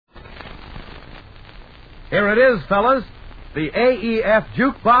Here it is, fellas. The AEF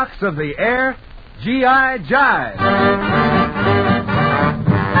jukebox of the air, G.I. Jive.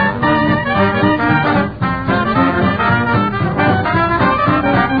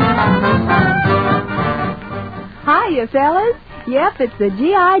 Hiya, fellas. Yep, it's the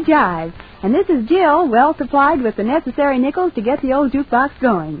G.I. Jive. And this is Jill, well supplied with the necessary nickels to get the old jukebox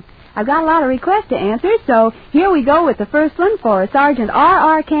going. I've got a lot of requests to answer, so here we go with the first one for Sergeant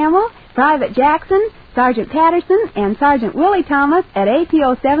R.R. Campbell, Private Jackson, Sergeant Patterson, and Sergeant Willie Thomas at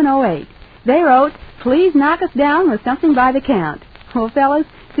APO 708. They wrote, "Please knock us down with something by the count." Well, fellas,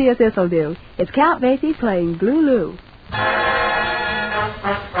 see if this'll do. It's Count Basie playing Blue Lou.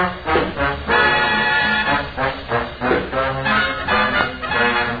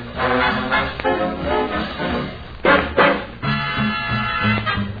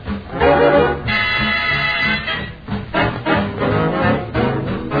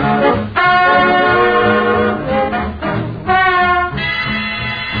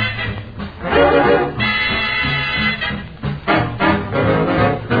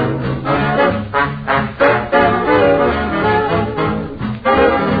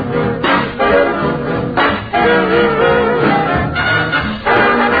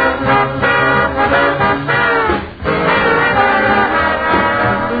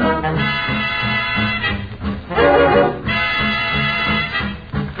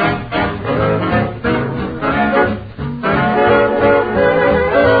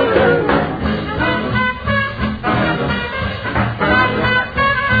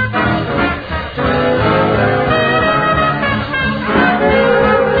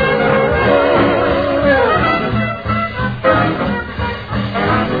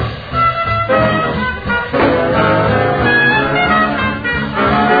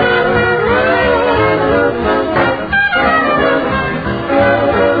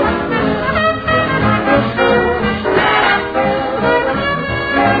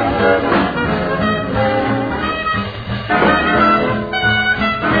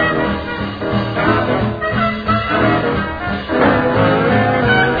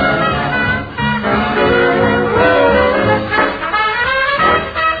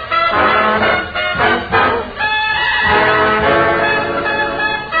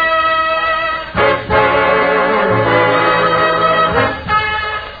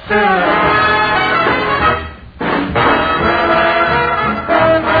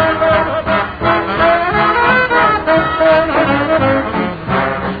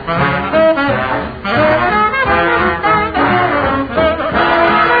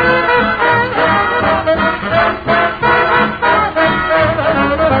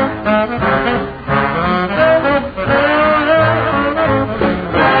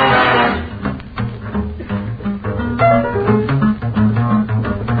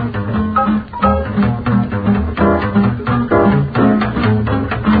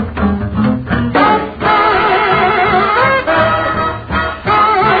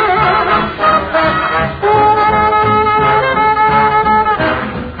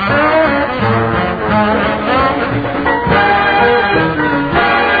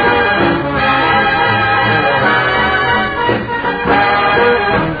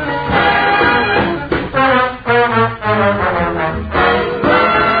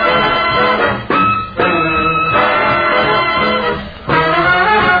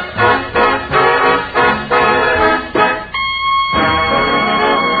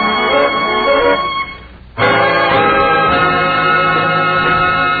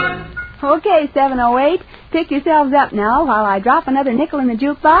 Okay, 708, pick yourselves up now while I drop another nickel in the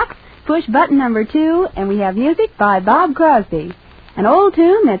jukebox, push button number 2, and we have music by Bob Crosby. An old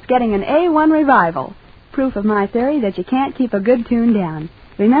tune that's getting an A1 revival. Proof of my theory that you can't keep a good tune down.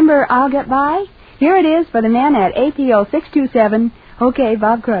 Remember I'll Get By? Here it is for the men at APO 627. Okay,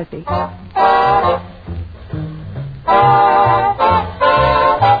 Bob Crosby.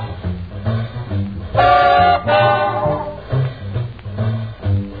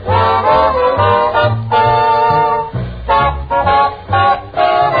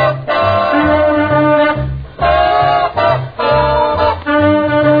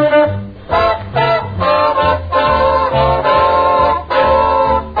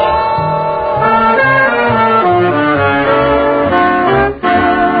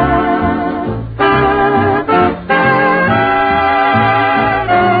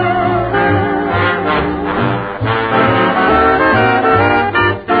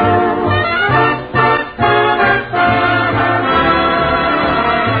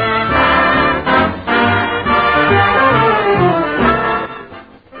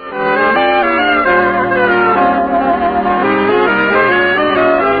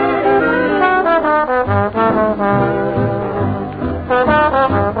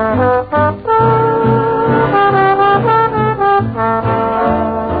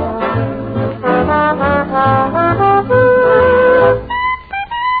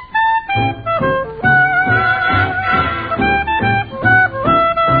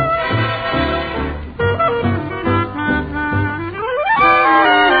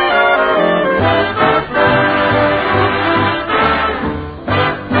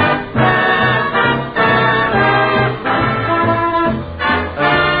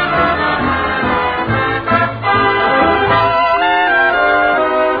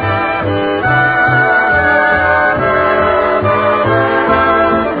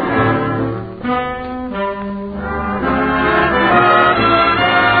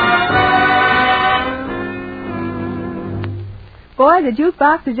 boy, the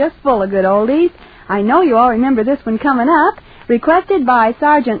jukebox is just full of good oldies. I know you all remember this one coming up, requested by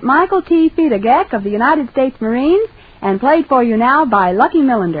Sergeant Michael T. Fiedegeck of the United States Marines, and played for you now by Lucky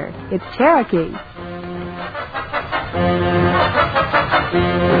Millender. It's Cherokee.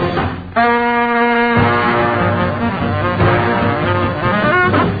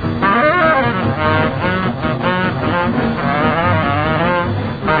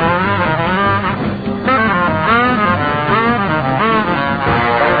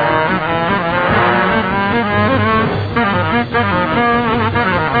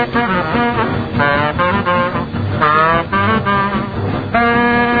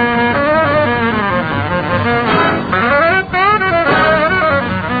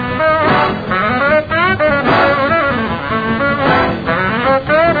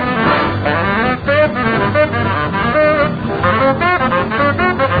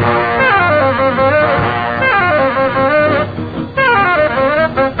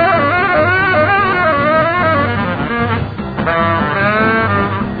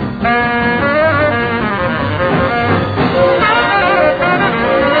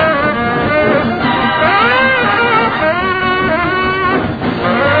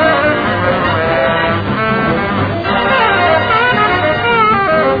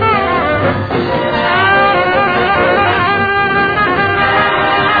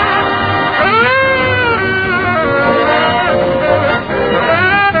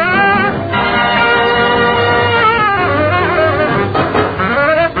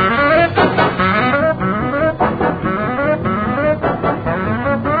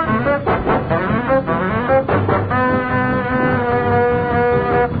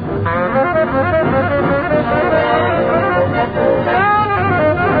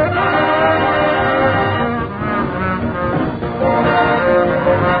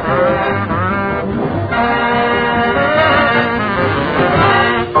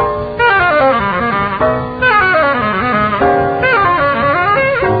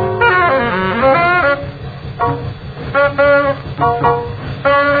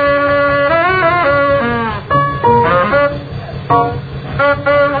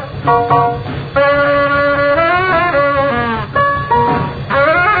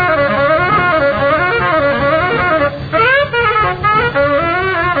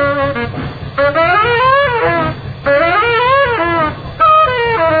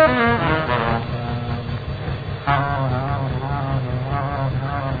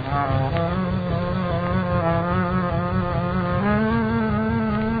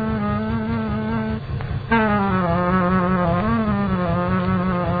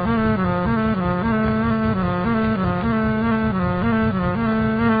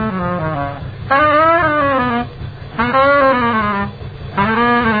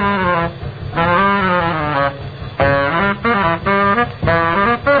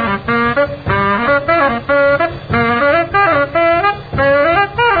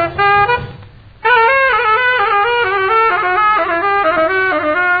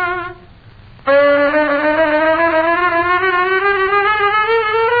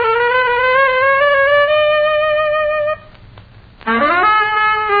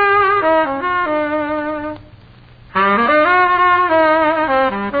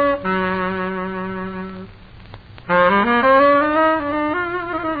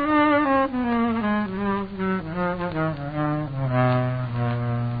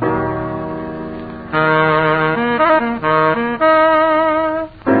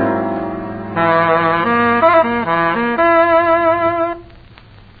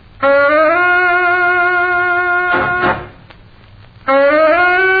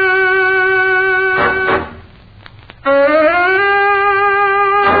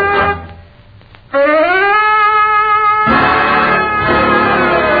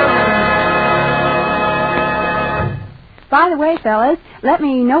 By the way, fellas, let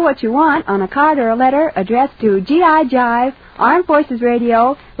me know what you want on a card or a letter addressed to G.I. Jive, Armed Forces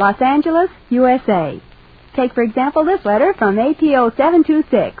Radio, Los Angeles, USA. Take, for example, this letter from APO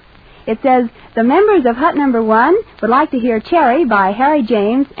 726. It says, the members of Hut Number 1 would like to hear Cherry by Harry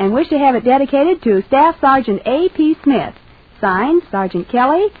James and wish to have it dedicated to Staff Sergeant A.P. Smith. Signed, Sergeant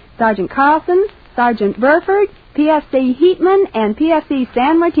Kelly, Sergeant Carlson, Sergeant Burford, PFC Heatman, and PFC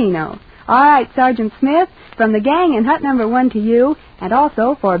San Martino. All right, Sergeant Smith, from the gang in Hut Number 1 to you, and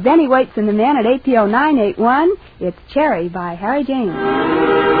also for Benny Waits and the men at APO 981, it's Cherry by Harry James.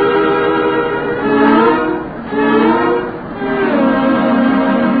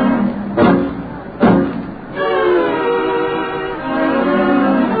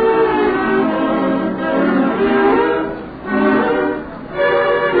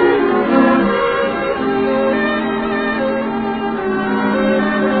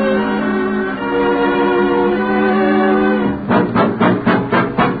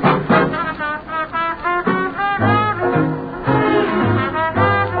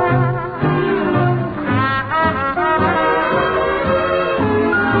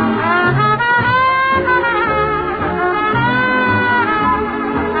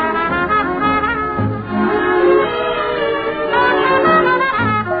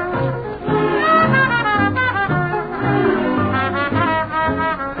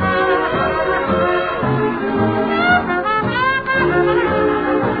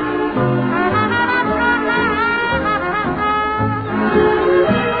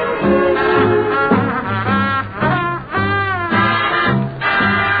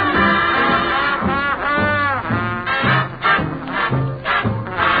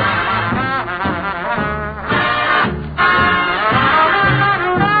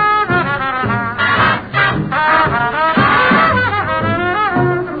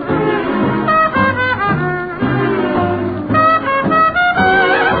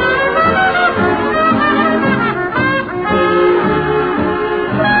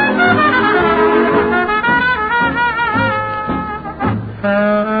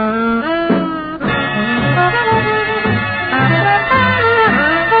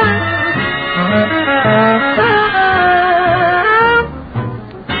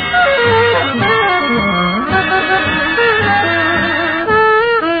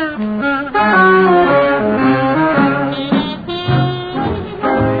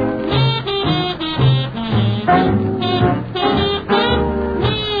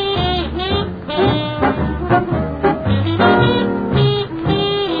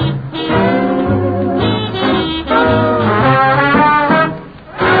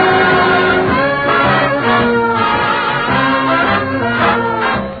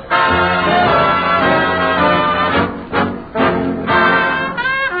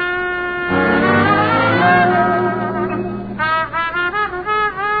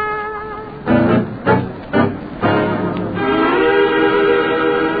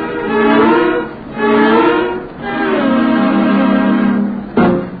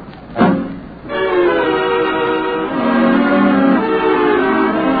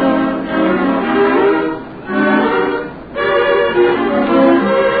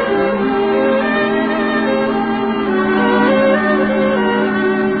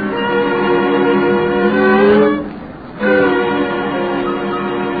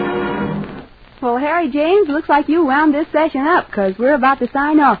 sorry, James. Looks like you wound this session up, because we're about to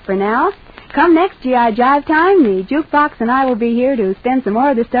sign off for now. Come next GI Jive time, the jukebox and I will be here to spin some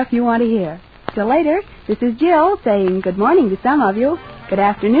more of the stuff you want to hear. Till later, this is Jill saying good morning to some of you, good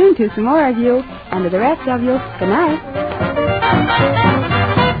afternoon to some more of you, and to the rest of you, good night.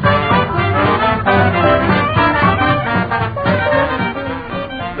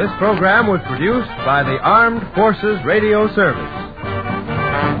 This program was produced by the Armed Forces Radio Service.